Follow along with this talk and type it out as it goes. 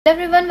Hello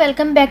everyone,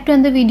 welcome back to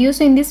another video.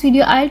 So in this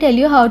video I'll tell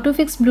you how to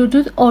fix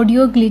Bluetooth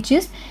audio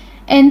glitches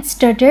and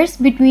stutters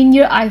between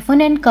your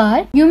iPhone and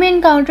car. You may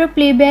encounter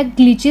playback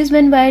glitches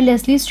when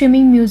wirelessly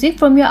streaming music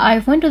from your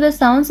iPhone to the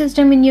sound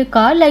system in your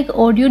car, like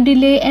audio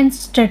delay and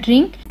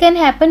stuttering. It can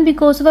happen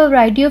because of a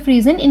variety of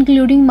reasons,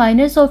 including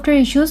minor software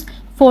issues,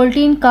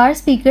 faulty in car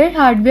speaker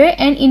hardware,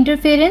 and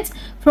interference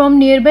from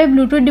nearby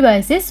Bluetooth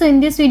devices. So in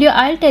this video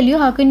I'll tell you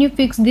how can you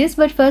fix this,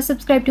 but first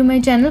subscribe to my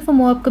channel for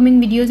more upcoming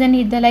videos and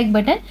hit the like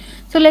button.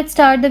 So let's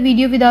start the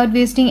video without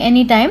wasting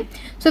any time.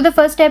 So the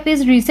first step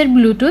is reset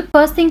Bluetooth.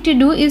 First thing to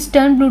do is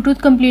turn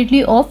Bluetooth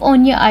completely off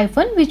on your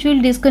iPhone, which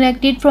will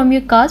disconnect it from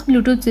your car's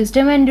Bluetooth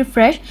system and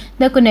refresh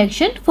the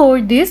connection.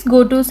 For this,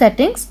 go to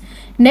settings.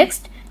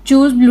 Next,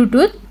 choose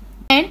Bluetooth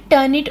and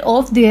turn it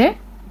off there.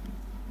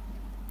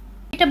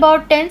 Wait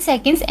about 10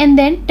 seconds and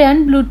then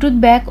turn Bluetooth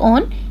back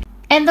on,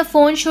 and the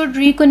phone should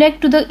reconnect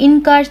to the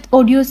in-car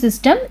audio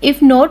system.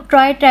 If not,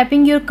 try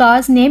tapping your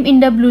car's name in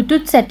the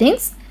Bluetooth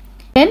settings.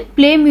 Then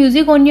play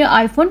music on your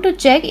iPhone to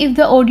check if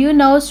the audio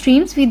now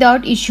streams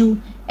without issue,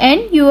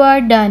 and you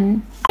are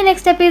done. The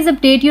next step is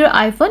update your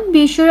iPhone.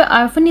 Be sure your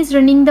iPhone is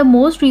running the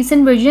most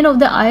recent version of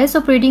the iOS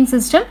operating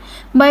system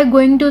by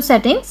going to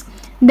settings.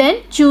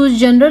 Then choose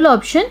general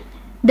option.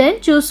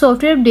 Then choose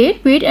software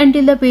update. Wait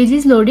until the page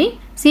is loading.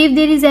 See if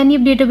there is any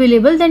update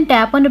available. Then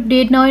tap on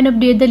update now and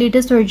update the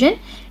latest version,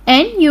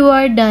 and you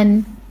are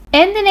done.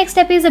 And the next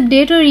step is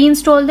update or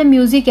reinstall the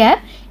music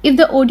app. If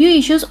the audio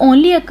issues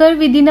only occur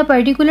within a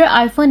particular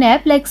iPhone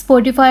app like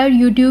Spotify or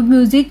YouTube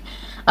Music,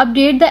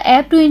 update the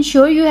app to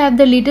ensure you have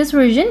the latest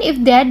version.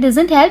 If that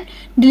doesn't help,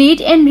 delete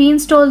and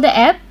reinstall the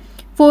app.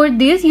 For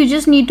this, you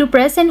just need to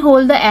press and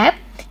hold the app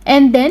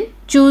and then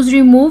choose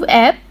remove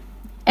app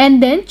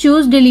and then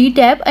choose delete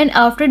app, and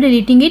after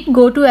deleting it,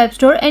 go to App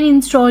Store and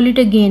install it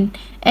again,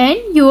 and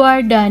you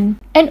are done.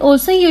 And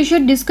also you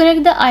should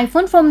disconnect the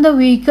iPhone from the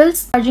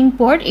vehicle's charging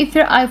port. If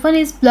your iPhone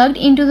is plugged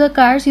into the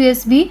car's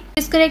USB,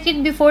 disconnect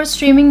it before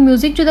streaming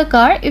music to the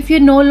car. If you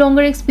no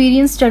longer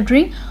experience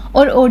stuttering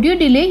or audio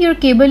delay, your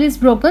cable is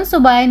broken, so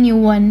buy a new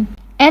one.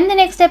 And the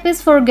next step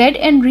is forget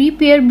and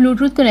repair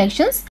Bluetooth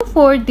connections.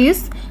 For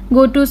this,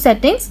 go to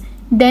settings,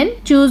 then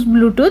choose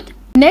Bluetooth.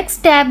 Next,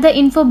 tap the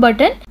info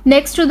button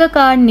next to the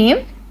car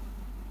name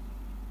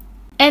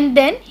and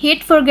then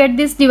hit forget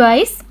this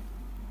device,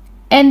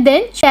 and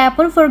then tap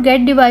on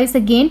forget device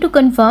again to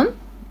confirm.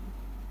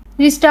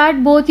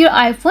 Restart both your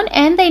iPhone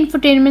and the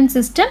infotainment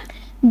system,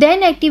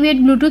 then activate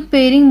Bluetooth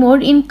pairing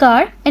mode in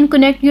car and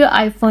connect your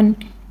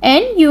iPhone,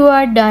 and you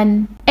are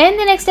done. And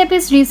the next step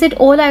is reset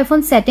all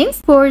iPhone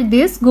settings. For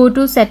this, go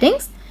to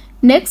settings.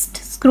 Next,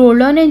 scroll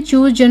down and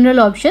choose general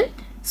option.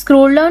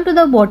 Scroll down to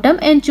the bottom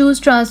and choose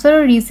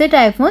transfer or reset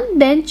iPhone,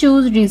 then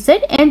choose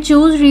reset and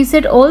choose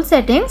reset all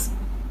settings.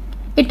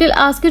 It will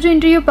ask you to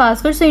enter your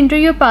passcode, so enter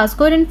your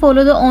passcode and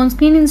follow the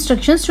on-screen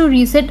instructions to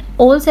reset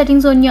all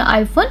settings on your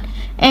iPhone,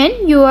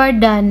 and you are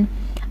done.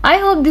 I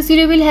hope this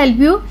video will help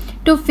you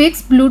to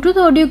fix Bluetooth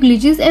audio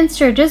glitches and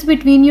stutters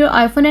between your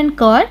iPhone and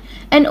car,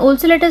 and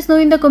also let us know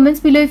in the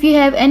comments below if you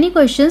have any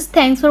questions.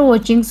 Thanks for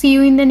watching. See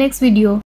you in the next video.